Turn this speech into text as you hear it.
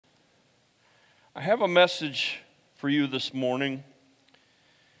I have a message for you this morning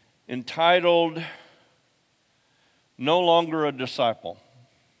entitled, No Longer a Disciple.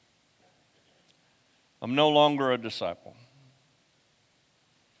 I'm no longer a disciple.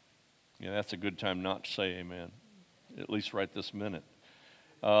 Yeah, that's a good time not to say amen, at least right this minute.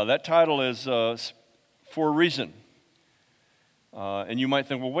 That title is for a reason. And you might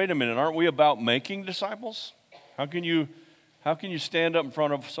think, well, wait a minute, aren't we about making disciples? How can you stand up in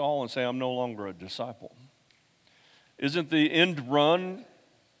front of us all and say, I'm no longer a disciple? Isn't the end run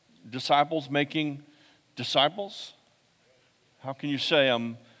disciples making disciples? How can you say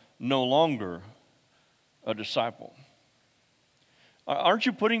I'm no longer a disciple? Aren't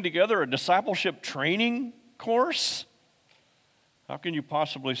you putting together a discipleship training course? How can you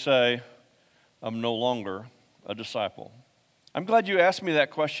possibly say I'm no longer a disciple? I'm glad you asked me that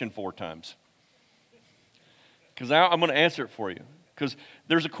question 4 times, because now I'm going to answer it for you. Because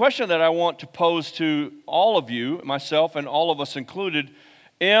there's a question that I want to pose to all of you, myself and all of us included.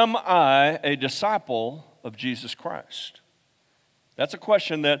 Am I a disciple of Jesus Christ? That's a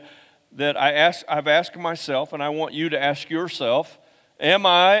question that I've asked myself, and I want you to ask yourself. Am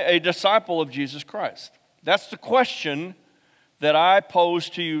I a disciple of Jesus Christ? That's the question that I pose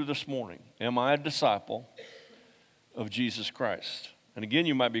to you this morning. Am I a disciple of Jesus Christ? And again,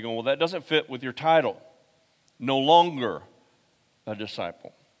 you might be going, well, that doesn't fit with your title. No longer a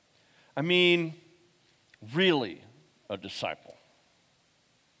disciple. I mean, really a disciple.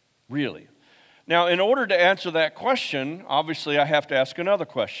 Really. Now, in order to answer that question, obviously I have to ask another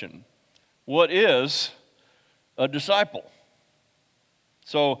question. What is a disciple?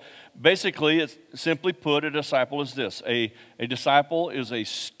 So basically, it's simply put, a disciple is this. A disciple is a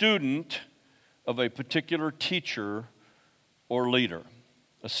student of a particular teacher or leader.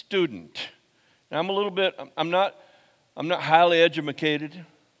 A student. Now, I'm not highly educated,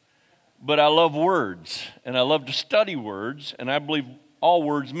 but I love words, and I love to study words, and I believe all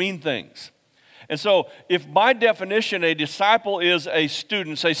words mean things. And so, if by definition a disciple is a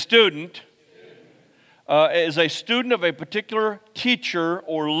student, say student, is a student of a particular teacher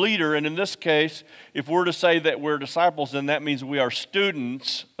or leader, and in this case, if we're to say that we're disciples, then that means we are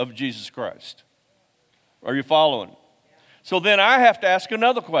students of Jesus Christ. Are you following? So then I have to ask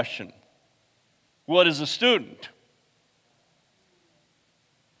another question. What is a student?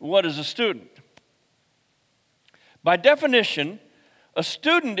 What is a student? By definition, a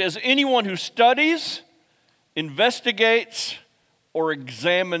student is anyone who studies, investigates, or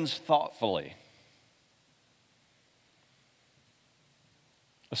examines thoughtfully.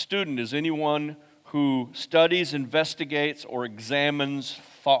 A student is anyone who studies, investigates, or examines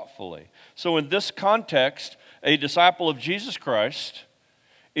thoughtfully. So in this context, a disciple of Jesus Christ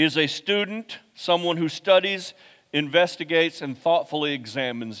is a student, someone who studies, investigates, and thoughtfully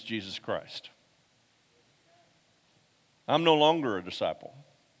examines Jesus Christ. I'm no longer a disciple.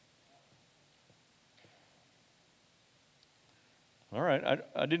 All right,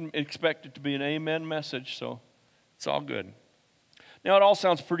 I didn't expect it to be an amen message, so it's all good. Now, it all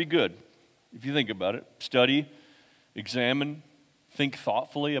sounds pretty good if you think about it. Study, examine, think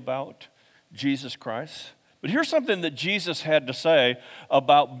thoughtfully about Jesus Christ. But here's something that Jesus had to say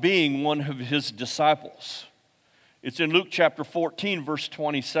about being one of his disciples. It's in Luke chapter 14, verse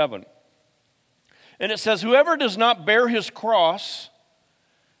 27. And it says, whoever does not bear his cross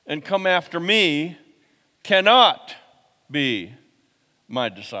and come after me cannot be my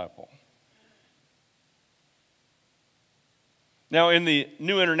disciple. Now, in the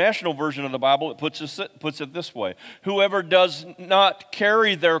New International Version of the Bible, it puts it this way. Whoever does not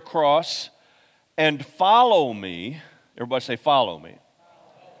carry their cross and follow me, everybody say follow me,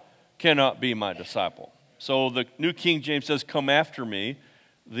 cannot be my disciple. So the New King James says, come after me.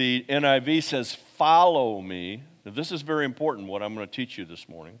 The NIV says, follow me. Now, this is very important, what I'm going to teach you this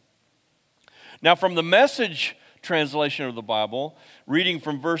morning. Now, from the Message translation of the Bible, reading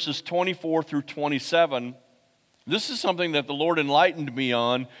from verses 24 through 27, this is something that the Lord enlightened me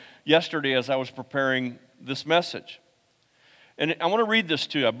on yesterday as I was preparing this message. And I want to read this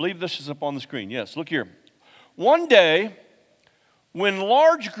to you. I believe this is up on the screen. Yes, look here. One day, when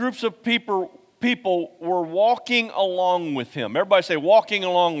large groups of people were walking along with him. Everybody say, walking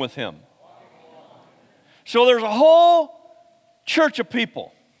along with him. So there's a whole church of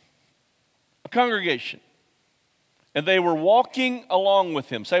people, a congregation, and they were walking along with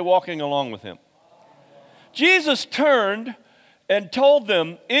him. Say, walking along with him. Jesus turned and told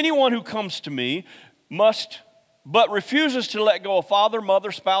them, anyone who comes to me but refuses to let go of father,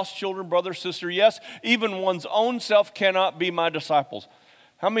 mother, spouse, children, brother, sister, yes, even one's own self cannot be my disciples.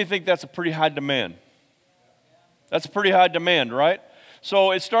 How many think that's a pretty high demand? That's a pretty high demand, right?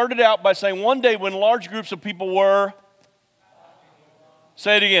 So it started out by saying one day when large groups of people were,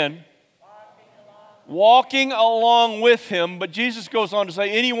 say it again, walking along with him. But Jesus goes on to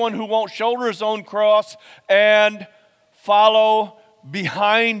say, anyone who won't shoulder his own cross and follow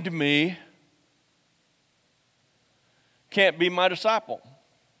behind me can't be my disciple.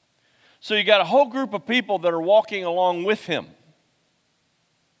 So you got a whole group of people that are walking along with him.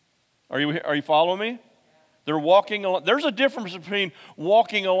 Are you following me? They're walking along. There's a difference between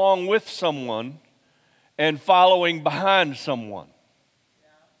walking along with someone and following behind someone.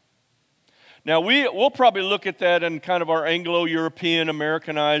 Now, we'll probably look at that in kind of our Anglo-European,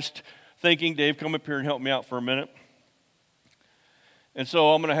 Americanized thinking. Dave, come up here and help me out for a minute. And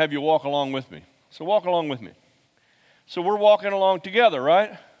so I'm going to have you walk along with me. So walk along with me. So we're walking along together,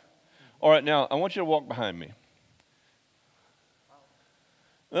 right? All right, now I want you to walk behind me.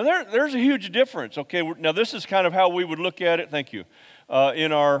 Now there's a huge difference, okay? Now this is kind of how we would look at it, thank you,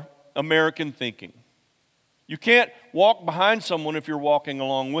 in our American thinking. You can't walk behind someone if you're walking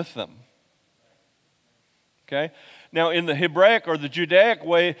along with them. Okay? Now in the Hebraic or the Judaic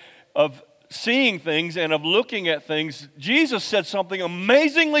way of seeing things and of looking at things, Jesus said something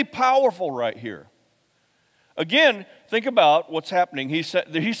amazingly powerful right here. Again, think about what's happening. He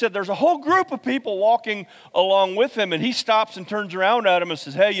said there's a whole group of people walking along with him, and he stops and turns around at him and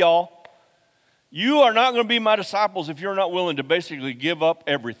says, hey, y'all, you are not going to be my disciples if you're not willing to basically give up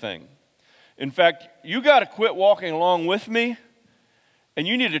everything. In fact, you got to quit walking along with me, and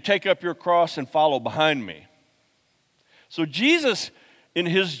you need to take up your cross and follow behind me. So Jesus, in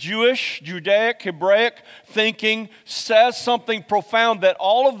his Jewish, Judaic, Hebraic thinking, says something profound that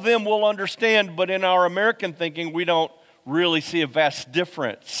all of them will understand, but in our American thinking, we don't really see a vast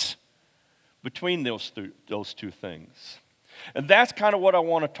difference between those two things. And that's kind of what I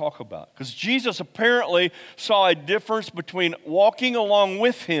want to talk about, because Jesus apparently saw a difference between walking along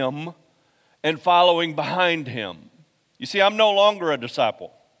with him and following behind him. You see, I'm no longer a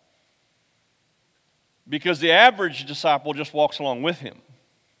disciple, because the average disciple just walks along with him.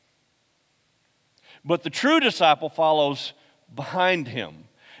 But the true disciple follows behind him.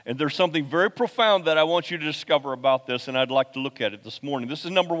 And there's something very profound that I want you to discover about this, and I'd like to look at it this morning. This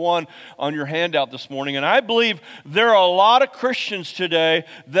is number one on your handout this morning. And I believe there are a lot of Christians today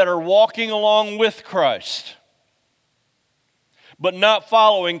that are walking along with Christ, but not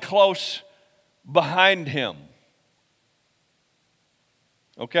following close behind him.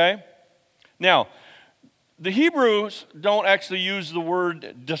 Okay? Now, the Hebrews don't actually use the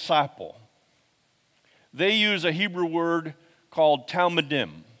word disciple. They use a Hebrew word called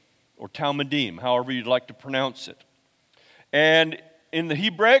talmidim, or talmidim, however you'd like to pronounce it. And in the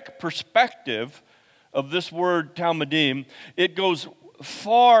Hebraic perspective of this word talmidim, it goes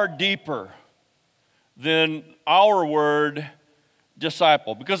far deeper than our word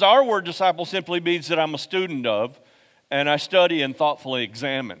disciple. Because our word disciple simply means that I'm a student of, and I study and thoughtfully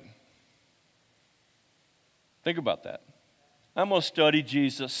examine. Think about that. I'm going to study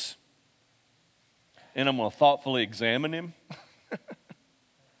Jesus, and I'm going to thoughtfully examine him.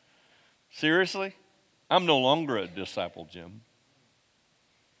 Seriously? I'm no longer a disciple, Jim.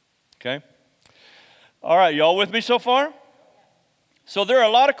 Okay? All right, y'all with me so far? So there are a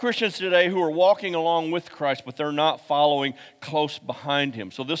lot of Christians today who are walking along with Christ, but they're not following close behind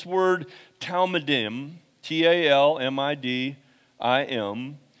him. So this word talmidim,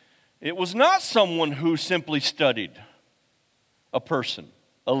 Talmidim, it was not someone who simply studied a person,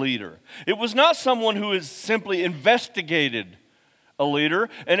 a leader. It was not someone who has simply investigated a leader,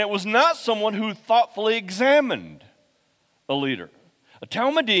 and it was not someone who thoughtfully examined a leader. A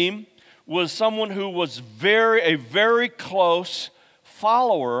talmidim was someone who was a very close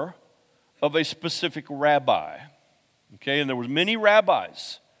follower of a specific rabbi. Okay, and there were many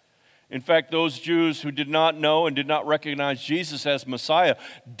rabbis. In fact, those Jews who did not know and did not recognize Jesus as Messiah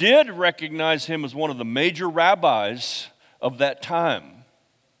did recognize him as one of the major rabbis of that time.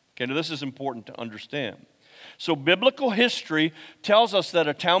 Okay, now this is important to understand. So biblical history tells us that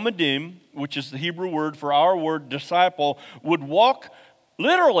a talmidim, which is the Hebrew word for our word disciple, would walk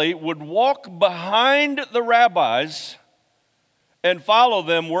behind the rabbis and follow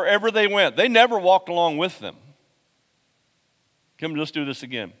them wherever they went. They never walked along with them. Come, let's do this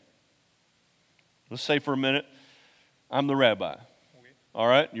again. Let's say for a minute, I'm the rabbi. Okay. All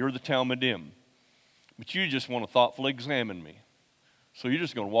right, you're the talmidim. But you just want to thoughtfully examine me. So you're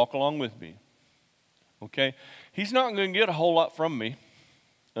just going to walk along with me. Okay? He's not going to get a whole lot from me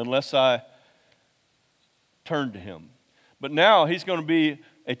unless I turn to him. But now he's going to be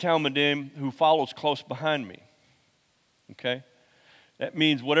a talmidim who follows close behind me. Okay? That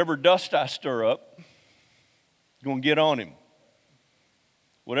means whatever dust I stir up, I'm going to get on him.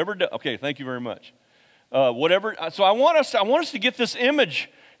 Okay, thank you very much. So I want us to get this image.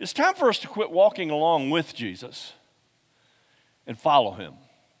 It's time for us to quit walking along with Jesus and follow him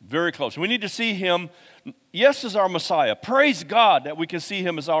very close. We need to see him, yes, as our Messiah. Praise God that we can see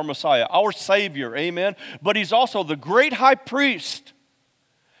him as our Messiah, our Savior, amen. But he's also the great high priest,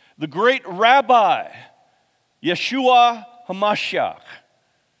 the great rabbi, Yeshua HaMashiach,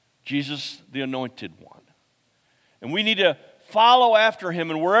 Jesus the Anointed One. And we need to follow after him,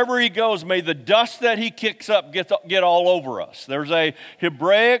 and wherever he goes, may the dust that he kicks up get all over us. There's a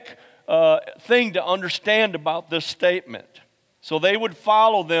Hebraic thing to understand about this statement. So they would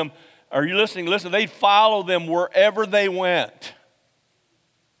follow them. Are you listening? Listen, they'd follow them wherever they went.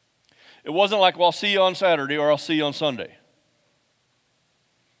 It wasn't like, well, I'll see you on Saturday or I'll see you on Sunday.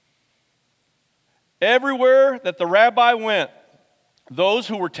 Everywhere that the rabbi went, those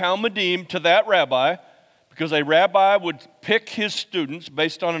who were Talmudim to that rabbi, because a rabbi would pick his students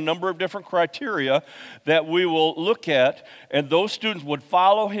based on a number of different criteria that we will look at, and those students would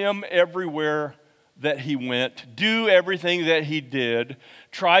follow him everywhere that he went, do everything that he did,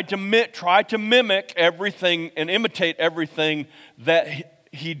 try to mimic everything and imitate everything that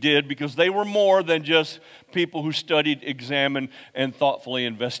he did, because they were more than just people who studied, examined, and thoughtfully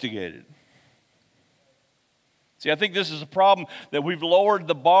investigated. See, I think this is a problem, that we've lowered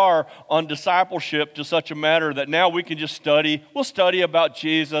the bar on discipleship to such a matter that now we can just study. We'll study about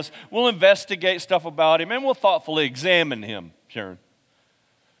Jesus. We'll investigate stuff about him, and we'll thoughtfully examine him, Sharon.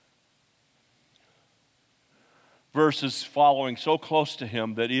 Versus following so close to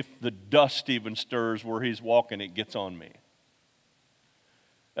him that if the dust even stirs where he's walking, it gets on me.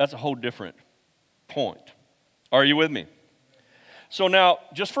 That's a whole different point. Are you with me? So now,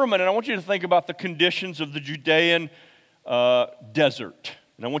 just for a minute, I want you to think about the conditions of the Judean desert.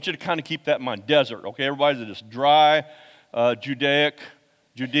 And I want you to kind of keep that in mind. Desert, okay? Everybody's in this dry,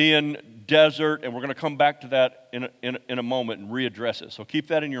 Judean desert, and we're going to come back to that in a moment and readdress it. So keep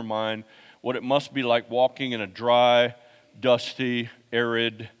that in your mind, what it must be like walking in a dry, dusty,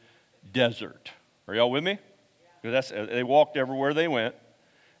 arid desert. Are y'all with me? Because they walked everywhere they went,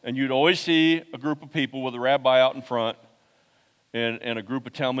 and you'd always see a group of people with a rabbi out in front and a group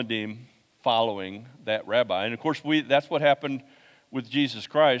of Talmudim following that rabbi. And of course, that's what happened with Jesus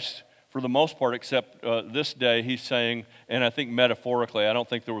Christ for the most part, except this day he's saying, and I think metaphorically, I don't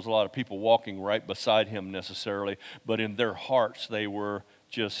think there was a lot of people walking right beside him necessarily, but in their hearts they were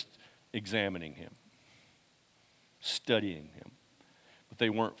just examining him, studying him, but they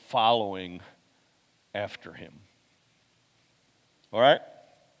weren't following after him. All right?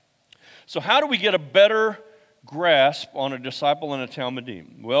 So how do we get a better grasp on a disciple and a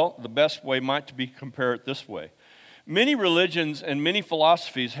Talmudim? Well, the best way might be to compare it this way. Many religions and many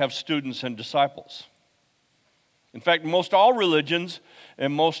philosophies have students and disciples. In fact, most all religions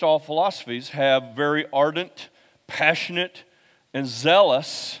and most all philosophies have very ardent, passionate, and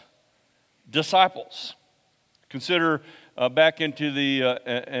zealous disciples. Consider back into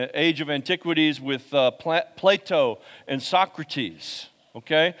the age of antiquities with Plato and Socrates.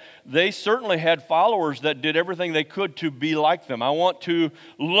 Okay? They certainly had followers that did everything they could to be like them. I want to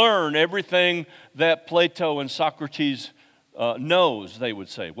learn everything that Plato and Socrates knows, they would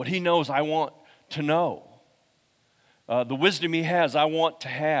say. What he knows, I want to know. The wisdom he has, I want to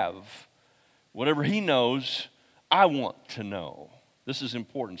have. Whatever he knows, I want to know. This is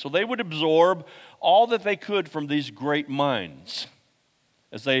important. So they would absorb all that they could from these great minds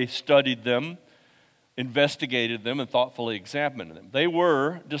as they studied them, investigated them, and thoughtfully examined them. They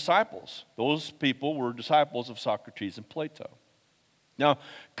were disciples. Those people were disciples of Socrates and Plato. Now,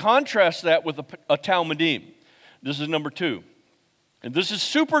 contrast that with a Talmudim. This is number 2. And this is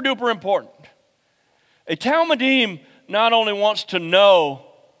super duper important. A Talmudim not only wants to know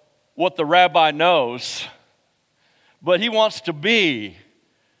what the rabbi knows, but he wants to be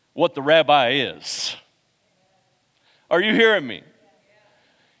what the rabbi is. Are you hearing me?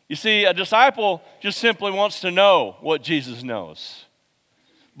 You see, a disciple just simply wants to know what Jesus knows.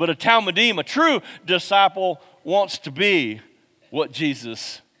 But a Talmudim, a true disciple, wants to be what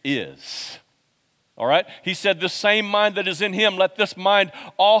Jesus is. All right? He said, "This same mind that is in him, let this mind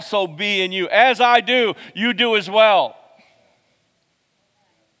also be in you. As I do, you do as well."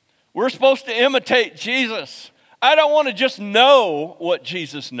 We're supposed to imitate Jesus. I don't want to just know what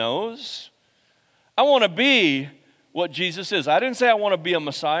Jesus knows. I want to be what Jesus is. I didn't say I want to be a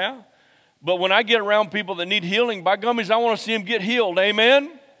Messiah, but when I get around people that need healing, by gummies, I want to see them get healed.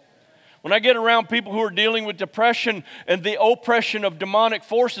 Amen? When I get around people who are dealing with depression and the oppression of demonic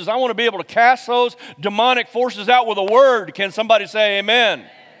forces, I want to be able to cast those demonic forces out with a word. Can somebody say amen?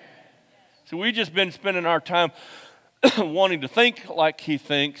 So we've just been spending our time wanting to think like he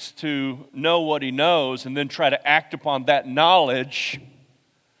thinks, to know what he knows, and then try to act upon that knowledge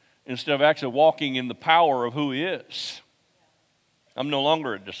instead of actually walking in the power of who he is. I'm no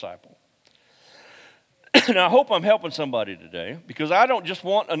longer a disciple. And I hope I'm helping somebody today, because I don't just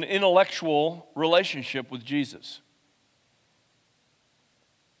want an intellectual relationship with Jesus.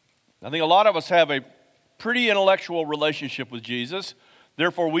 I think a lot of us have a pretty intellectual relationship with Jesus.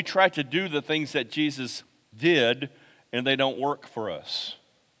 Therefore, we try to do the things that Jesus did, and they don't work for us.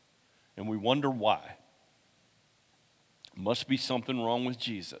 And we wonder why. Must be something wrong with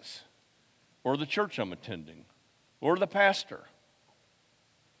Jesus, or the church I'm attending, or the pastor.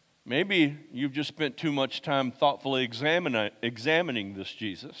 Maybe you've just spent too much time thoughtfully examining this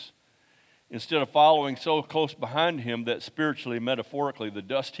Jesus, instead of following so close behind him that spiritually, metaphorically, the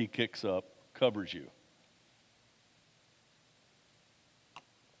dust he kicks up covers you.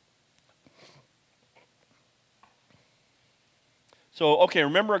 So, okay,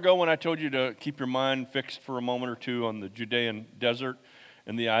 remember ago when I told you to keep your mind fixed for a moment or two on the Judean desert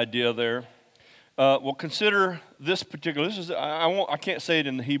and the idea there? Well, consider this particular, I can't say it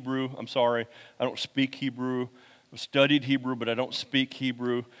in the Hebrew, I'm sorry. I don't speak Hebrew. I've studied Hebrew, but I don't speak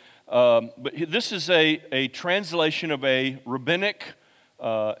Hebrew. But this is a translation of a rabbinic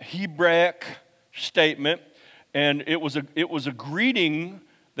Hebraic statement, and it was a greeting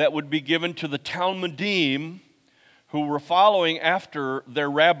that would be given to the Talmudim, who were following after their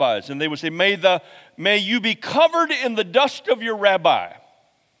rabbis. And they would say, may you be covered in the dust of your rabbi.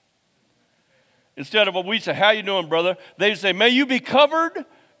 Instead of what we say, how you doing, brother? They say, may you be covered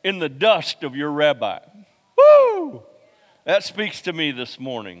in the dust of your rabbi. Woo! That speaks to me this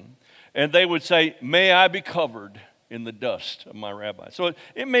morning. And they would say, may I be covered in the dust of my rabbi. So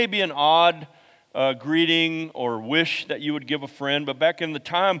it may be an odd greeting or wish that you would give a friend, but back in the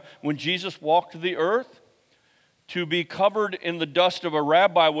time when Jesus walked the earth, to be covered in the dust of a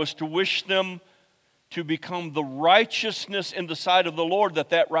rabbi was to wish them to become the righteousness in the sight of the Lord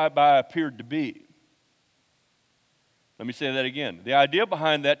that rabbi appeared to be. Let me say that again. The idea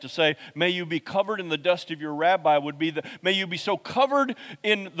behind that, to say, may you be covered in the dust of your rabbi, would be that may you be so covered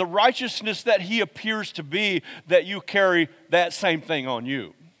in the righteousness that he appears to be that you carry that same thing on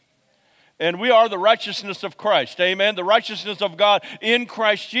you. And we are the righteousness of Christ, amen? The righteousness of God in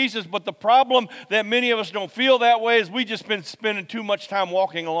Christ Jesus. But the problem that many of us don't feel that way is we just been spending too much time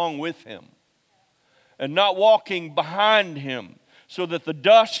walking along with him and not walking behind him, so that the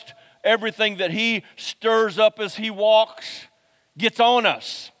dust, everything that he stirs up as he walks, gets on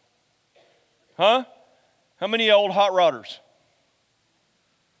us. Huh? How many old hot rodders?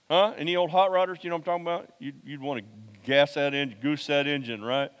 Huh? Any old hot rodders? You know what I'm talking about? You'd want to gas that engine, goose that engine,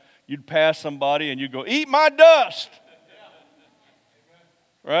 right? You'd pass somebody and you'd go, eat my dust.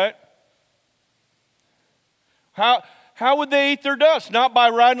 Right? How would they eat their dust? Not by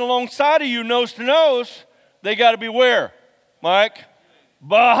riding alongside of you nose to nose. They got to be where, Mike?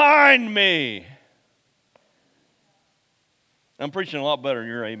 Behind me. I'm preaching a lot better than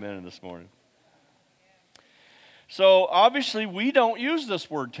your amen this morning. So obviously we don't use this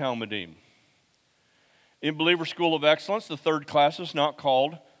word Talmudim. In Believer School of Excellence, the third class is not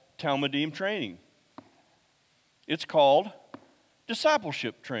called Talmudim training. It's called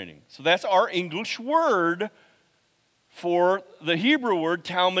discipleship training. So that's our English word for the Hebrew word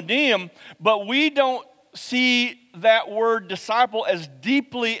Talmudim, but we don't see that word disciple as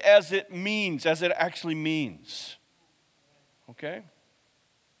deeply as it means, as it actually means. Okay?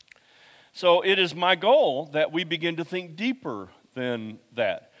 So it is my goal that we begin to think deeper than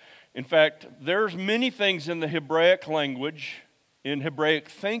that. In fact, there's many things in the Hebraic language, in Hebraic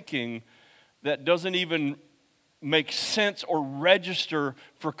thinking, that doesn't even make sense or register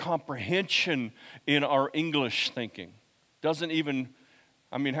for comprehension in our English thinking. Doesn't even,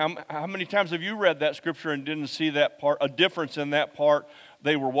 I mean, how many times have you read that scripture and didn't see that part, a difference in that part?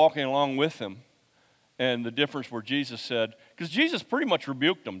 They were walking along with him, and the difference where Jesus said, because Jesus pretty much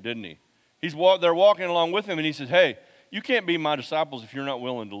rebuked them, didn't he? They're walking along with him, and he says, hey, you can't be my disciples if you're not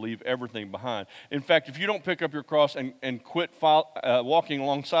willing to leave everything behind. In fact, if you don't pick up your cross and quit walking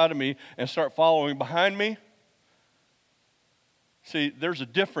alongside of me and start following behind me, see, there's a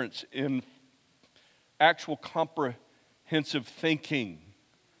difference in actual comprehensive thinking.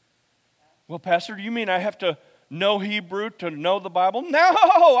 Well, Pastor, do you mean I have to know Hebrew to know the Bible? No,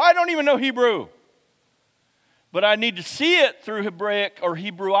 I don't even know Hebrew. But I need to see it through Hebraic or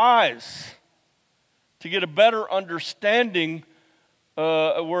Hebrew eyes to get a better understanding.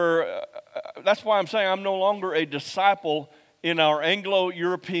 That's why I'm saying I'm no longer a disciple in our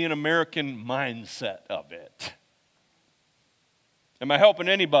Anglo-European American mindset of it. Am I helping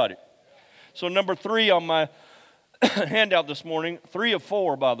anybody? So number 3 on my handout this morning, 3 of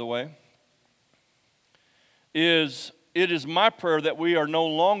 4, by the way, is it is my prayer that we are no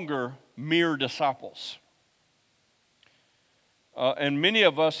longer mere disciples. And many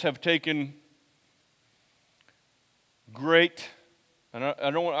of us have taken great, and I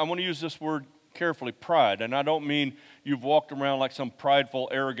want to use this word carefully, pride. And I don't mean you've walked around like some prideful,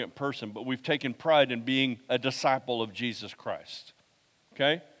 arrogant person, but we've taken pride in being a disciple of Jesus Christ.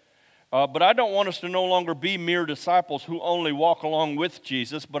 Okay? But I don't want us to no longer be mere disciples who only walk along with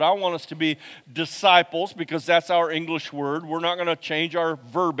Jesus, but I want us to be disciples because that's our English word. We're not going to change our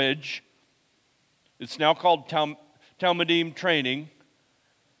verbiage. It's now called Talmudim training.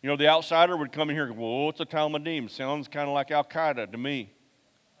 You know, the outsider would come in here and go, whoa, it's a Talmudim. Sounds kind of like Al-Qaeda to me.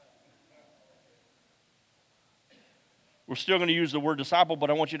 We're still going to use the word disciple, but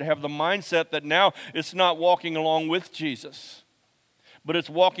I want you to have the mindset that now it's not walking along with Jesus, but it's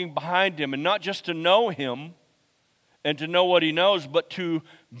walking behind him, and not just to know him and to know what he knows, but to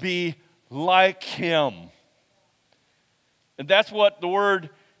be like him. And that's what the word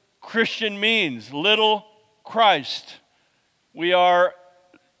Christian means, little Christ. We are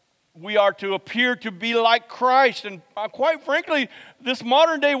to appear to be like Christ. And quite frankly, this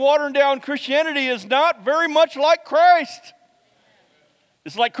modern day watered down Christianity is not very much like Christ.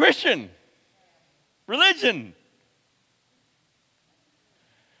 It's like Christian religion.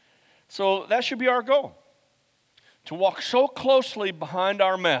 So that should be our goal, to walk so closely behind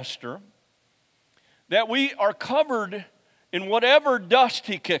our Master that we are covered in whatever dust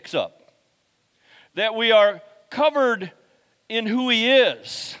he kicks up, that we are covered in who he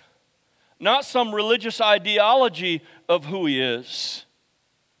is, not some religious ideology of who he is,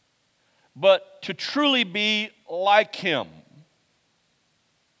 but to truly be like him,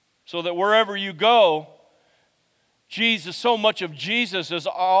 so that wherever you go, Jesus, so much of Jesus is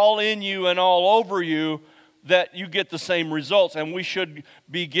all in you and all over you that you get the same results. And we should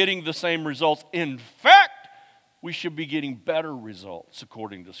be getting the same results. In fact, we should be getting better results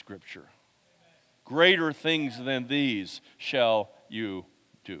according to Scripture. Greater things than these shall you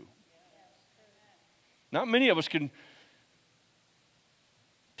do. Not many of us can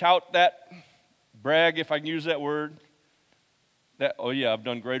tout that, brag, if I can use that word, that, oh yeah, I've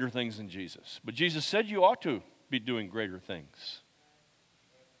done greater things than Jesus. But Jesus said you ought to be doing greater things.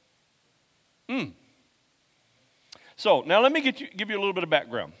 So, now let me give you a little bit of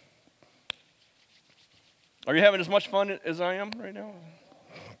background. Are you having as much fun as I am right now?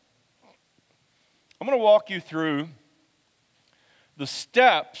 I'm going to walk you through the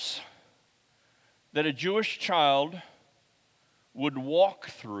steps that a Jewish child would walk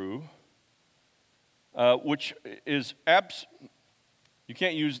through, which is you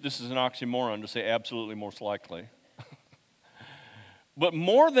can't use this as an oxymoron to say absolutely most likely. But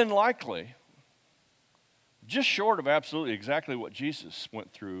more than likely, just short of absolutely exactly what Jesus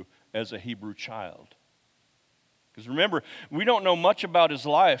went through as a Hebrew child. Because remember, we don't know much about his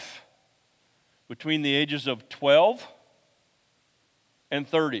life between the ages of 12 and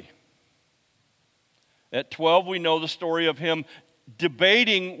 30. At 12, we know the story of him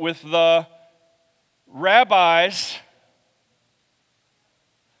debating with the rabbis.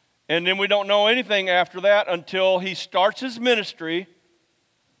 And then we don't know anything after that until he starts his ministry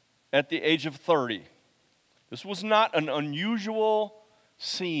at the age of 30. This was not an unusual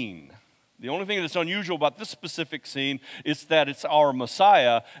scene. The only thing that's unusual about this specific scene is that it's our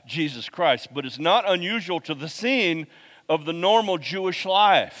Messiah, Jesus Christ. But it's not unusual to the scene of the normal Jewish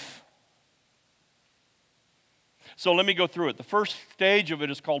life. So let me go through it. The first stage of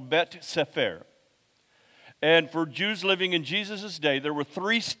it is called Bet Sefer. And for Jews living in Jesus' day, there were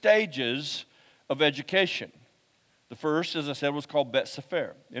 3 stages of education. The first, as I said, was called Bet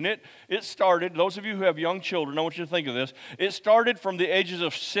Sefer. And it started, those of you who have young children, I want you to think of this. It started from the ages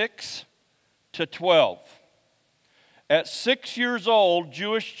of 6 to 12. At 6 years old,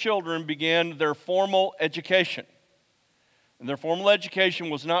 Jewish children began their formal education. And their formal education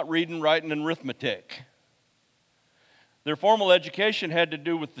was not reading, writing, and arithmetic. Their formal education had to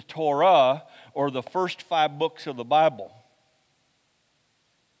do with the Torah, or the first 5 books of the Bible.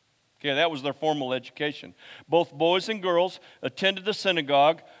 Okay, that was their formal education. Both boys and girls attended the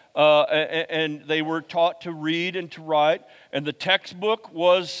synagogue, and they were taught to read and to write. And the textbook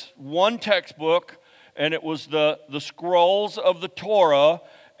was one textbook, and it was the scrolls of the Torah.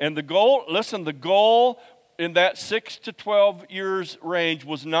 And the goal in that 6 to 12 years range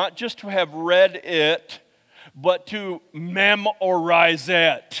was not just to have read it, but to memorize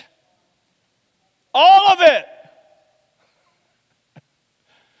it. All of it.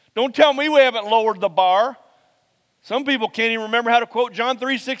 Don't tell me we haven't lowered the bar. Some people can't even remember how to quote John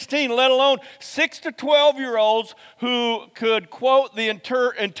 3:16, let alone 6 to 12-year-olds who could quote the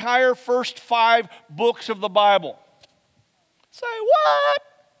entire first 5 books of the Bible. Say, what?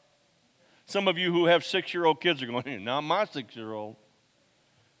 Some of you who have 6-year-old kids are going, not my 6-year-old.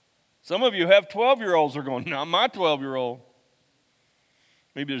 Some of you have 12-year-olds are going, not my 12-year-old.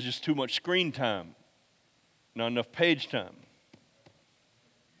 Maybe there's just too much screen time, not enough page time.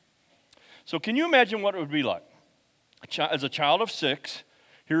 So can you imagine what it would be like? As a child of 6,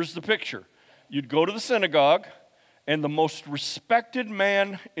 here's the picture. You'd go to the synagogue, and the most respected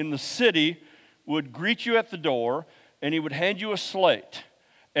man in the city would greet you at the door, and he would hand you a slate.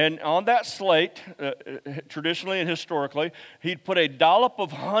 And on that slate, traditionally and historically, he'd put a dollop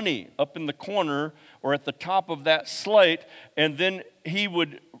of honey up in the corner or at the top of that slate, and then he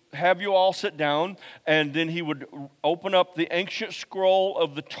would have you all sit down, and then he would open up the ancient scroll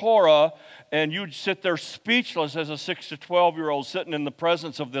of the Torah, and you'd sit there speechless as a 6 to 12-year-old sitting in the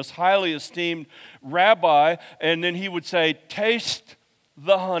presence of this highly esteemed rabbi, and then he would say, taste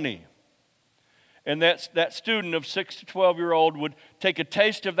the honey. And that student of 6 to 12-year-old would take a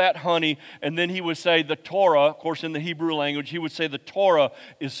taste of that honey, and then he would say the Torah, of course in the Hebrew language, he would say the Torah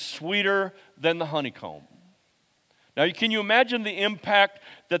is sweeter than the honeycomb. Now, can you imagine the impact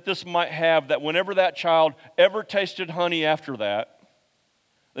that this might have, that whenever that child ever tasted honey after that,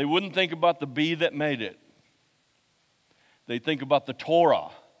 they wouldn't think about the bee that made it. They'd think about the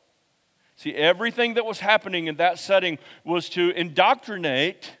Torah. See, everything that was happening in that setting was to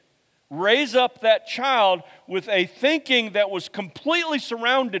indoctrinate, raise up that child with a thinking that was completely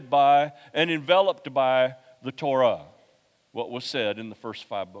surrounded by and enveloped by the Torah, what was said in the first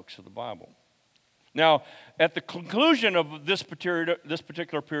 5 books of the Bible. Now, at the conclusion of this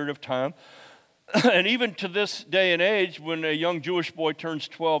particular period of time, and even to this day and age, when a young Jewish boy turns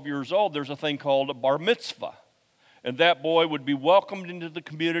 12 years old, there's a thing called a bar mitzvah. And that boy would be welcomed into the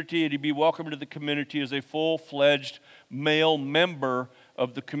community, and he'd be welcomed into the community as a full-fledged male member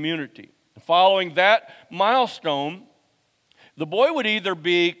of the community. Following that milestone, the boy would either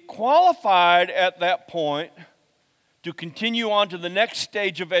be qualified at that point to continue on to the next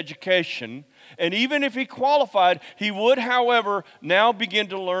stage of education, and even if he qualified, he would, however, now begin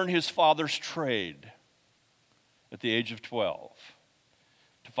to learn his father's trade at the age of 12,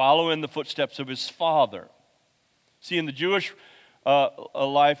 to follow in the footsteps of his father. See, in the Jewish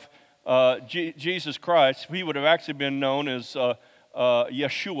life, Jesus Christ, he would have actually been known as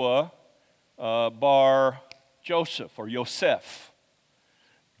Yeshua bar Joseph, or Yosef,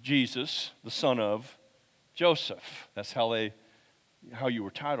 Jesus, the son of Joseph. That's how you were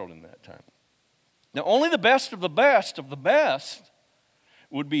titled in that time. Now, only the best of the best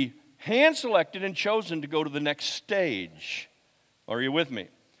would be hand-selected and chosen to go to the next stage. Are you with me?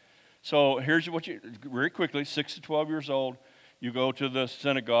 So here's what very quickly, 6 to 12 years old, you go to the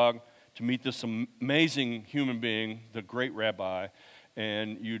synagogue to meet this amazing human being, the great rabbi,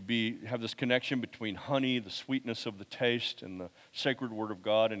 and you'd have this connection between honey, the sweetness of the taste, and the sacred word of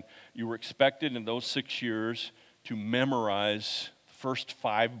God, and you were expected in those 6 years to memorize the first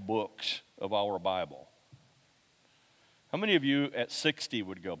 5 books of our Bible. How many of you at 60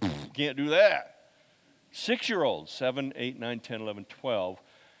 would go, can't do that? 6-year-olds, 7, 8, 9, 10, 11, 12.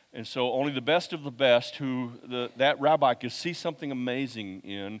 And so only the best of the best who that rabbi could see something amazing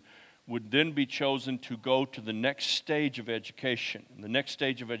in would then be chosen to go to the next stage of education. And the next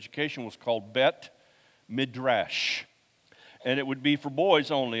stage of education was called Bet Midrash. And it would be for boys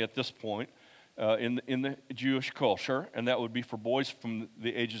only at this point in the Jewish culture, and that would be for boys from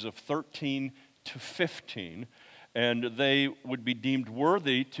the ages of 13 to 15. And they would be deemed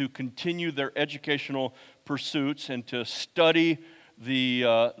worthy to continue their educational pursuits and to study the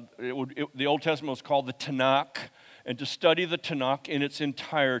Old Testament was called the Tanakh, and to study the Tanakh in its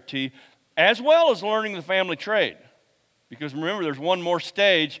entirety, as well as learning the family trade. Because remember, there's one more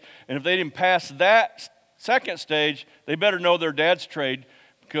stage, and if they didn't pass that second stage, they better know their dad's trade,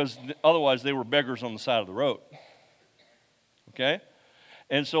 because otherwise they were beggars on the side of the road. Okay?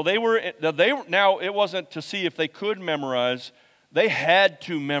 And so now it wasn't to see if they could memorize, they had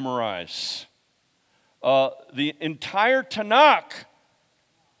to memorize the entire Tanakh.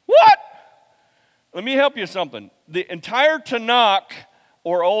 What? Let me help you something. The entire Tanakh,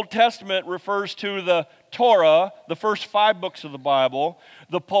 or Old Testament, refers to the Torah, the first 5 books of the Bible,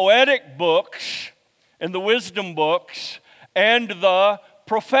 the poetic books, and the wisdom books, and the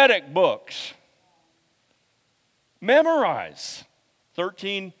prophetic books. Memorize.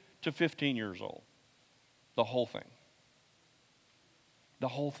 13 to 15 years old. The whole thing. The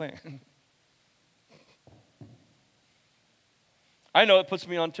whole thing. I know it puts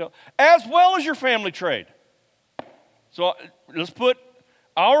me on tilt. As well as your family trade. So let's put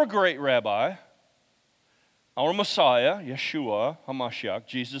our great rabbi, our Messiah, Yeshua HaMashiach,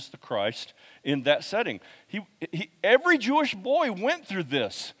 Jesus the Christ, in that setting. Every Jewish boy went through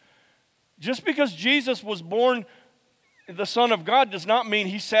this. Just because Jesus was born the Son of God does not mean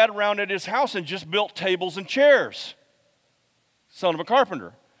he sat around at his house and just built tables and chairs. Son of a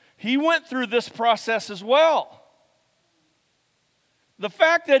carpenter. He went through this process as well. The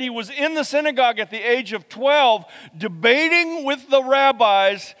fact that he was in the synagogue at the age of 12 debating with the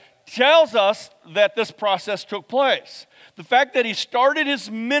rabbis tells us that this process took place. The fact that he started his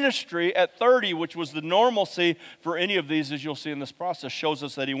ministry at 30, which was the normalcy for any of these, as you'll see in this process, shows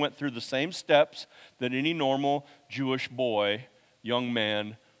us that he went through the same steps that any normal Jewish boy, young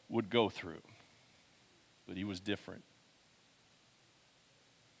man, would go through. But he was different.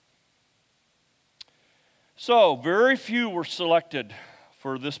 So, very few were selected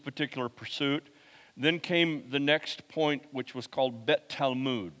for this particular pursuit. Then came the next point, which was called Bet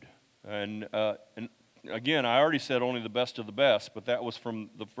Talmud. And again, I already said only the best of the best, but that was from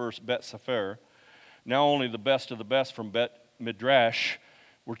the first Bet Sefer. Now only the best of the best from Bet Midrash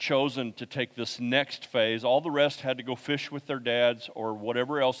were chosen to take this next phase. All the rest had to go fish with their dads or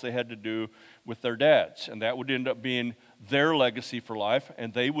whatever else they had to do with their dads. And that would end up being their legacy for life,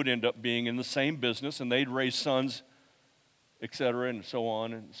 and they would end up being in the same business, and they'd raise sons, etc., and so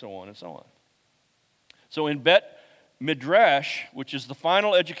on and so on and so on. So in Bet Midrash, which is the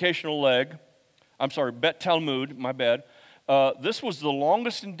final educational leg, Bet Talmud, my bad, this was the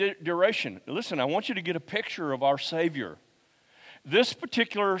longest in duration. Listen, I want you to get a picture of our Savior. This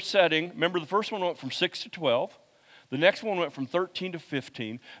particular setting, remember the first one went from 6 to 12. The next one went from 13 to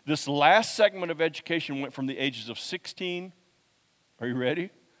 15. This last segment of education went from the ages of 16, are you ready,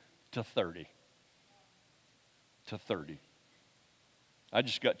 to 30. To 30. I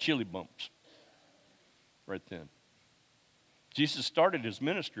just got chilly bumps right then. Jesus started his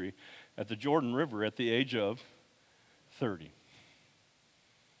ministry at the Jordan River at the age of 30.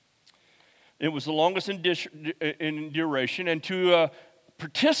 It was the longest in duration, and to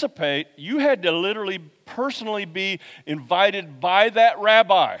participate, you had to literally personally be invited by that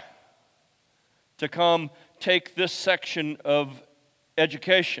rabbi to come take this section of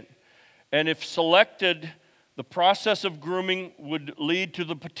education. And if selected, the process of grooming would lead to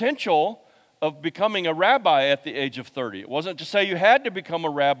the potential of becoming a rabbi at the age of 30. It wasn't to say you had to become a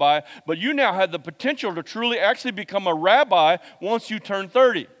rabbi, but you now had the potential to truly actually become a rabbi once you turn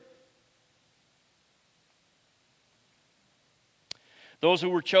 30. Those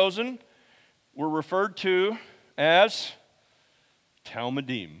who were chosen were referred to as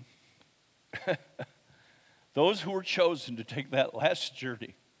Talmudim. Those who were chosen to take that last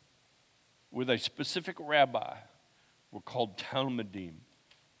journey with a specific rabbi were called Talmudim.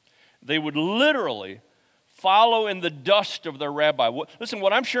 They would literally follow in the dust of their rabbi. Listen,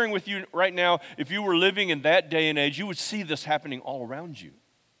 what I'm sharing with you right now, if you were living in that day and age, you would see this happening all around you.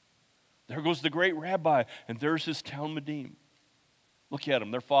 There goes the great rabbi, and there's his Talmudim. Look at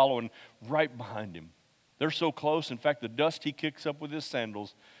them. They're following right behind him. They're so close. In fact, the dust he kicks up with his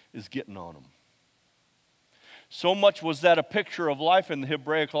sandals is getting on them. So much was that a picture of life in the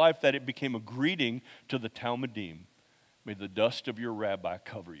Hebraic life that it became a greeting to the Talmudim. May the dust of your rabbi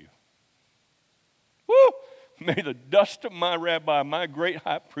cover you. Woo! May the dust of my rabbi, my great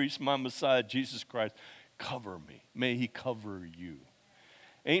high priest, my Messiah, Jesus Christ, cover me. May he cover you.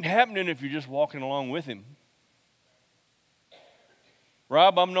 Ain't happening if you're just walking along with him.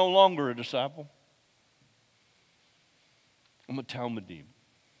 Rob, I'm no longer a disciple. I'm a Talmudim.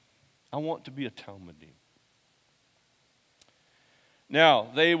 I want to be a Talmudim. Now,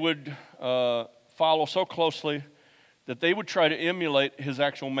 they would follow so closely that they would try to emulate his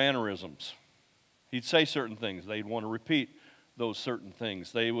actual mannerisms. He'd say certain things. They'd want to repeat those certain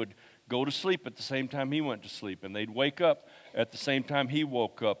things. They would go to sleep at the same time he went to sleep, and they'd wake up at the same time he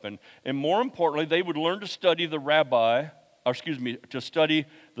woke up. And more importantly, they would learn to study to study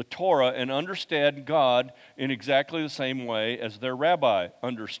the Torah and understand God in exactly the same way as their rabbi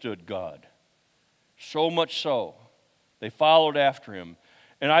understood God. So much so, they followed after him.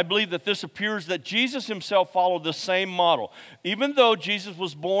 And I believe that this appears that Jesus himself followed the same model. Even though Jesus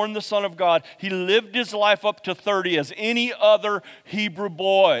was born the Son of God, he lived his life up to 30 as any other Hebrew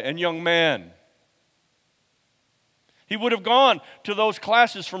boy and young man. He would have gone to those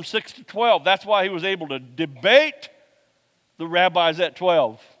classes from 6 to 12. That's why he was able to debate the rabbis at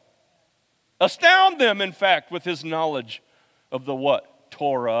 12. Astound them, in fact, with his knowledge of the what?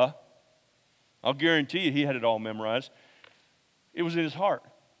 Torah. I'll guarantee you he had it all memorized. It was in his heart.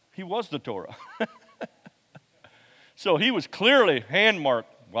 He was the Torah. So he was clearly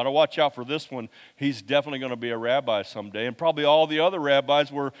hand-marked got to watch out for this one. He's definitely going to be a rabbi someday. And probably all the other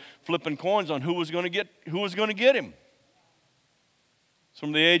rabbis were flipping coins on who was going to get him. So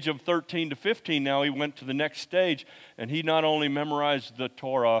from the age of 13 to 15 now, he went to the next stage, and he not only memorized the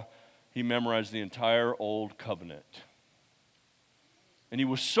Torah, he memorized the entire Old Covenant. And he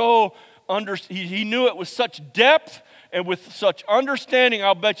was so, he knew it with such depth and with such understanding,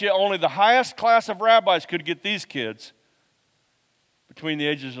 I'll bet you only the highest class of rabbis could get these kids between the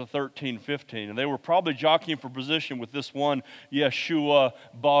ages of 13 and 15. And they were probably jockeying for position with this one, Yeshua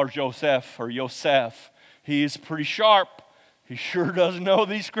Bar Yosef, or Yosef. He's pretty sharp. He sure does know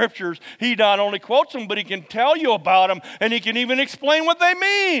these scriptures. He not only quotes them, but he can tell you about them, and he can even explain what they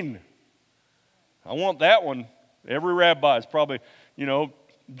mean. I want that one. Every rabbi is probably,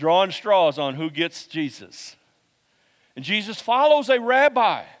 drawing straws on who gets Jesus. And Jesus follows a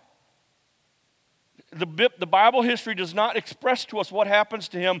rabbi. The Bible history does not express to us what happens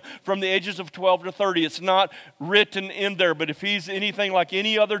to him from the ages of 12 to 30. It's not written in there. But if he's anything like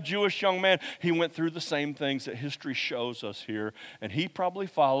any other Jewish young man, he went through the same things that history shows us here. And he probably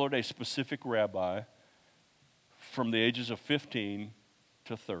followed a specific rabbi from the ages of 15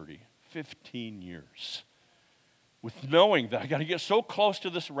 to 30. 15 years. With knowing that I got to get so close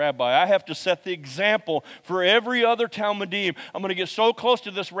to this rabbi, I have to set the example for every other Talmudim. I'm going to get so close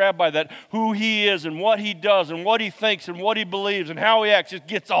to this rabbi that who he is and what he does and what he thinks and what he believes and how he acts just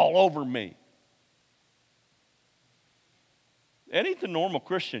gets all over me. That ain't the normal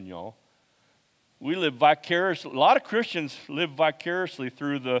Christian, y'all. We live vicariously. A lot of Christians live vicariously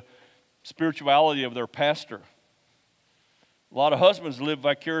through the spirituality of their pastor. A lot of husbands live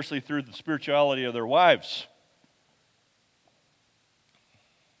vicariously through the spirituality of their wives.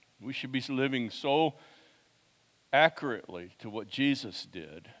 We should be living so accurately to what Jesus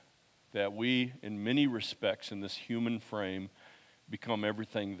did that we, in many respects, in this human frame, become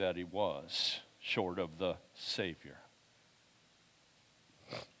everything that he was, short of the Savior.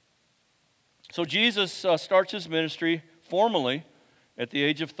 So Jesus starts his ministry formally at the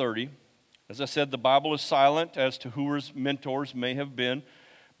age of 30. As I said, the Bible is silent as to who his mentors may have been,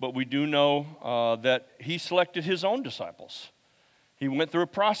 but we do know that he selected his own disciples. He went through a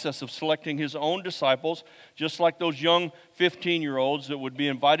process of selecting his own disciples, just like those young 15-year-olds that would be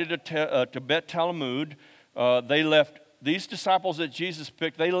invited to Bet Talmud. They left, these disciples that Jesus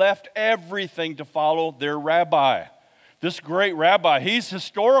picked, they left everything to follow their rabbi. This great rabbi, he's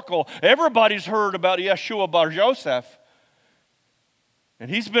historical. Everybody's heard about Yeshua Bar Yosef. And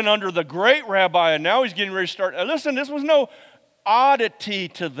he's been under the great rabbi, and now he's getting ready to start. Listen, this was no oddity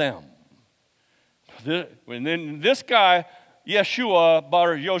to them. And then this guy, Yeshua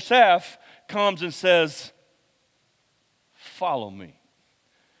Bar Yosef, comes and says, follow me.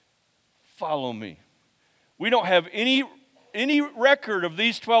 Follow me. We don't have any record of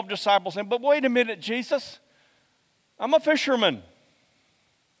these 12 disciples saying, but wait a minute, Jesus, I'm a fisherman.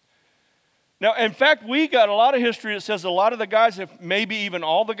 Now, in fact, we got a lot of history that says a lot of the guys, if maybe even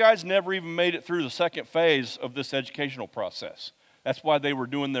all the guys, never even made it through the second phase of this educational process. That's why they were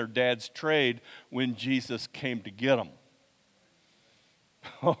doing their dad's trade when Jesus came to get them.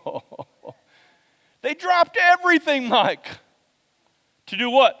 They dropped everything, Mike. To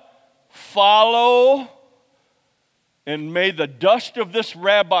do what? Follow and may the dust of this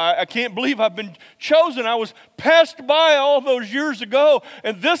rabbi. I can't believe I've been chosen. I was passed by all those years ago,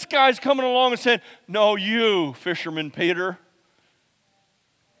 and this guy's coming along and saying, no, you, fisherman Peter,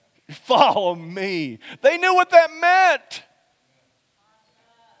 follow me. They knew what that meant.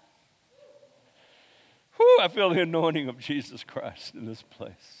 I feel the anointing of Jesus Christ in this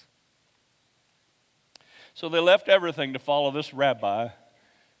place. So they left everything to follow this rabbi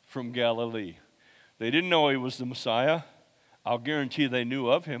from Galilee. They didn't know he was the Messiah. I'll guarantee they knew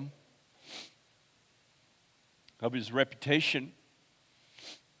of him, of his reputation.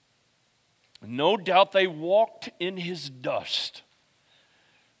 No doubt they walked in his dust,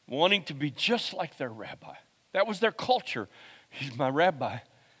 wanting to be just like their rabbi. That was their culture. He's my rabbi.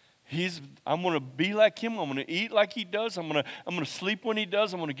 I'm going to be like him. I'm going to eat like he does. I'm going to sleep when he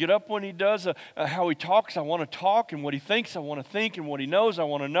does. I'm going to get up when he does. How he talks, I want to talk. And what he thinks, I want to think. And what he knows, I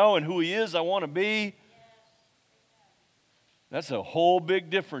want to know. And who he is, I want to be. That's a whole big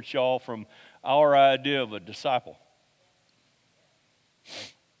difference, y'all, from our idea of a disciple.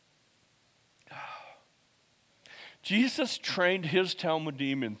 Jesus trained his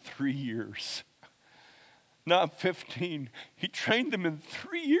Talmudim in 3 years. Not 15. He trained them in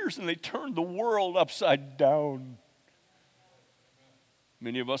 3 years, and they turned the world upside down.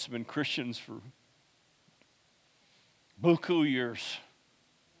 Many of us have been Christians for beaucoup years.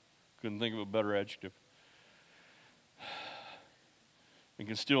 Couldn't think of a better adjective. and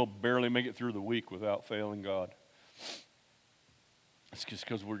can still barely make it through the week without failing God. It's just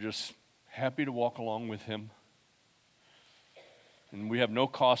because we're just happy to walk along with Him. And we have no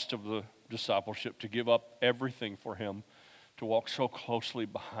cost of the discipleship to give up everything for Him, to walk so closely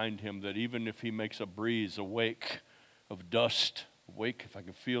behind Him that even if He makes a breeze, a wake of dust, a wake if I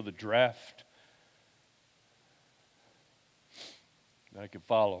can feel the draft, that I can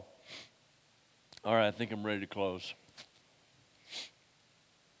follow. All right, I think I'm ready to close.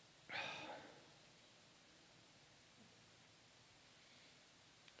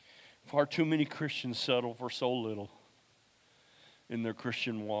 Far too many Christians settle for so little in their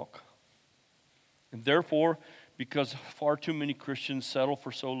Christian walk. And therefore, because far too many Christians settle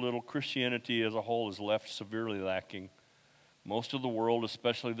for so little, Christianity as a whole is left severely lacking. Most of the world,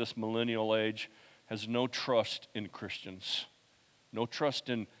 especially this millennial age, has no trust in Christians, no trust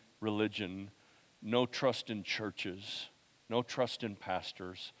in religion, no trust in churches, no trust in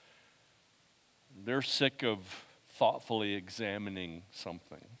pastors. They're sick of thoughtfully examining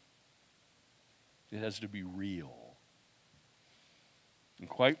something. It has to be real. And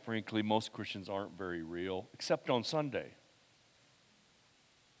quite frankly, most Christians aren't very real, except on Sunday.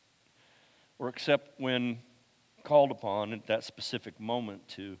 Or except when called upon at that specific moment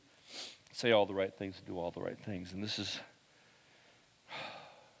to say all the right things and do all the right things. And this is,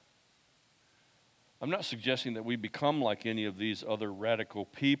 I'm not suggesting that we become like any of these other radical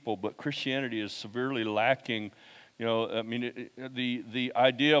people, but Christianity is severely lacking. You know, I mean, the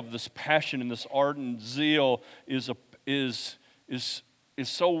idea of this passion and this ardent zeal is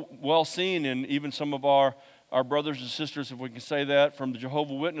so well seen in even some of our brothers and sisters, if we can say that, from the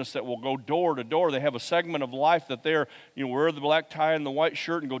Jehovah's Witness that will go door to door. They have a segment of life that they're, you know, wear the black tie and the white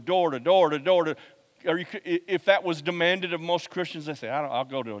shirt and go door to door to door to. Or if that was demanded of most Christians, they say, I'll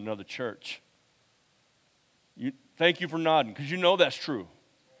go to another church. Thank you for nodding, because you know that's true.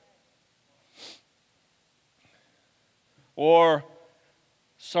 Or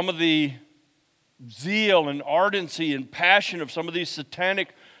some of the zeal and ardency and passion of some of these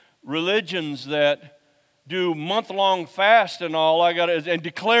satanic religions that do month-long fast and all, and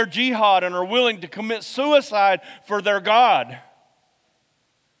declare jihad and are willing to commit suicide for their God.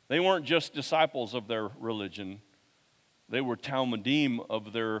 They weren't just disciples of their religion. They were Talmudim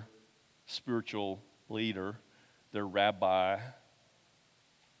of their spiritual leader, their rabbi.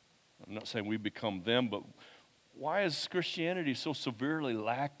 I'm not saying we become them, but why is Christianity so severely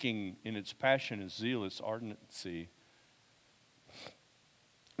lacking in its passion and zeal, its ardency?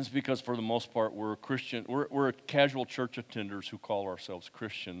 It's because for the most part we're casual church attenders who call ourselves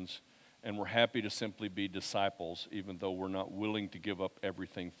Christians, and we're happy to simply be disciples even though we're not willing to give up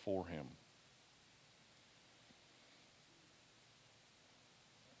everything for Him.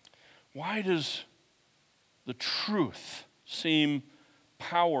 Why does the truth seem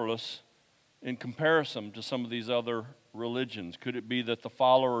powerless in comparison to some of these other religions? Could it be that the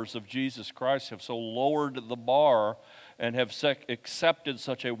followers of Jesus Christ have so lowered the bar and have accepted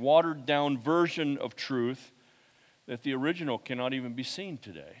such a watered-down version of truth that the original cannot even be seen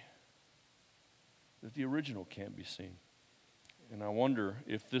today? That the original can't be seen. And I wonder,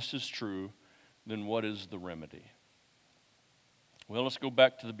 if this is true, then what is the remedy? Well, let's go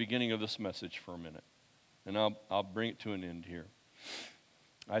back to the beginning of this message for a minute, and I'll bring it to an end here.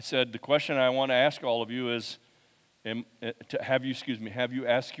 I said the question I want to ask all of you is, have you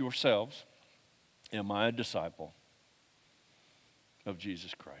asked yourselves, am I a disciple of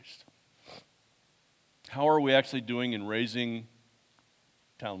Jesus Christ? How are we actually doing in raising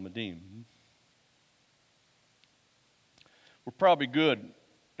Talmudim? We're probably good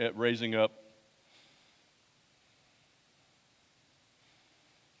at raising up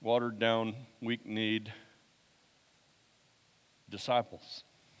watered down, weak-kneed disciples,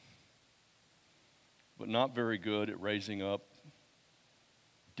 but not very good at raising up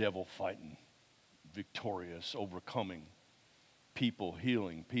devil-fighting, victorious, overcoming, people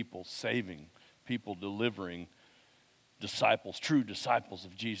healing, people saving, people delivering disciples, true disciples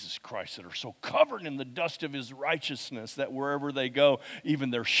of Jesus Christ that are so covered in the dust of His righteousness that wherever they go,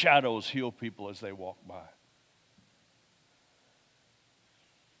 even their shadows heal people as they walk by.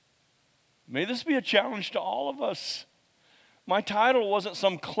 May this be a challenge to all of us. My title wasn't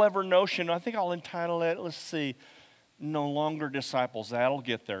some clever notion. I think I'll entitle it, let's see, No Longer Disciples. That'll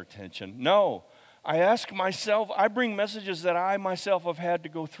get their attention. No, I ask myself, I bring messages that I myself have had to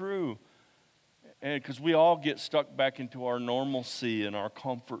go through. And because we all get stuck back into our normalcy and our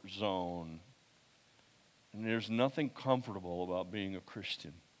comfort zone. And there's nothing comfortable about being a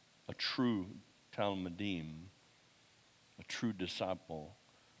Christian, a true Talmudim, a true disciple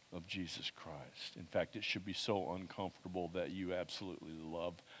of Jesus Christ. In fact, it should be so uncomfortable that you absolutely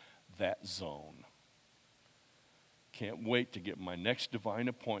love that zone. Can't wait to get my next divine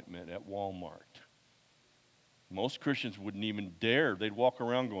appointment at Walmart. Most Christians wouldn't even dare. They'd walk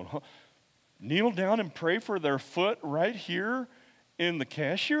around going, huh, kneel down and pray for their foot right here in the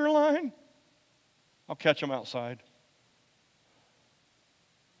cashier line? I'll catch them outside.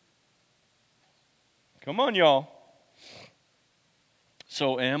 Come on, y'all.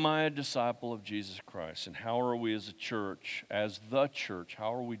 So am I a disciple of Jesus Christ? And how are we as a church, as the church,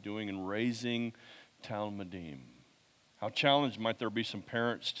 how are we doing in raising Talmudim? How challenged might there be some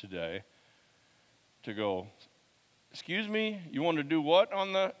parents today to go, excuse me, you want to do what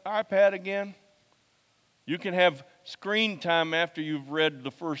on the iPad again? You can have screen time after you've read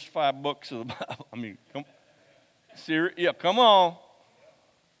the first 5 books of the Bible. I mean, come on.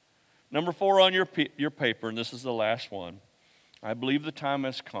 Number 4 on your paper, and this is the last one. I believe the time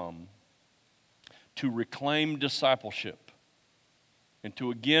has come to reclaim discipleship and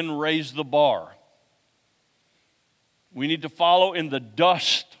to again raise the bar. We need to follow in the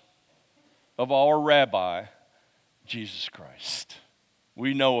dust of our rabbi, Jesus Christ.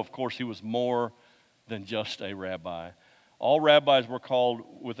 We know, of course, he was more than just a rabbi. All rabbis were called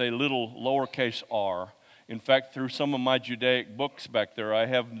with a little lowercase r. In fact, through some of my Judaic books back there, I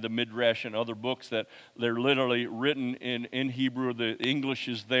have the Midrash and other books that they're literally written in Hebrew. The English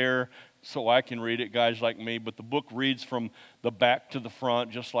is there so I can read it, guys like me. But the book reads from the back to the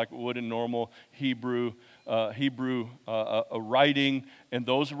front, just like it would in normal Hebrew writing. And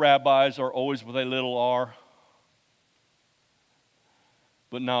those rabbis are always with a little r.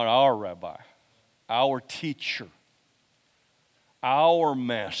 But not our rabbi, our teacher, our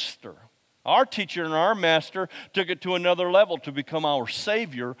master. Our teacher and our master took it to another level to become our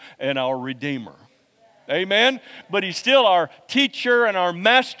Savior and our Redeemer. Amen? But he's still our teacher and our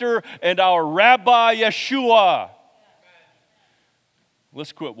master and our Rabbi Yeshua.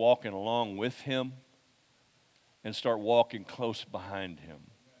 Let's quit walking along with him and start walking close behind him.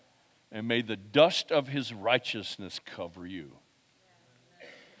 And may the dust of his righteousness cover you.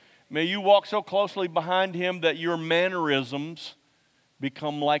 May you walk so closely behind him that your mannerisms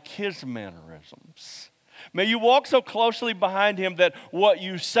become like his mannerisms. May you walk so closely behind him that what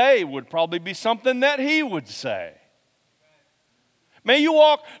you say would probably be something that he would say. May you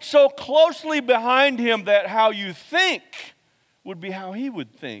walk so closely behind him that how you think would be how he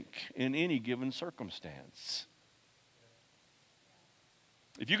would think in any given circumstance.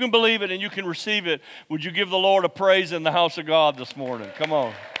 If you can believe it and you can receive it, would you give the Lord a praise in the house of God this morning? Come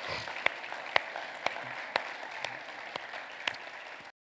on.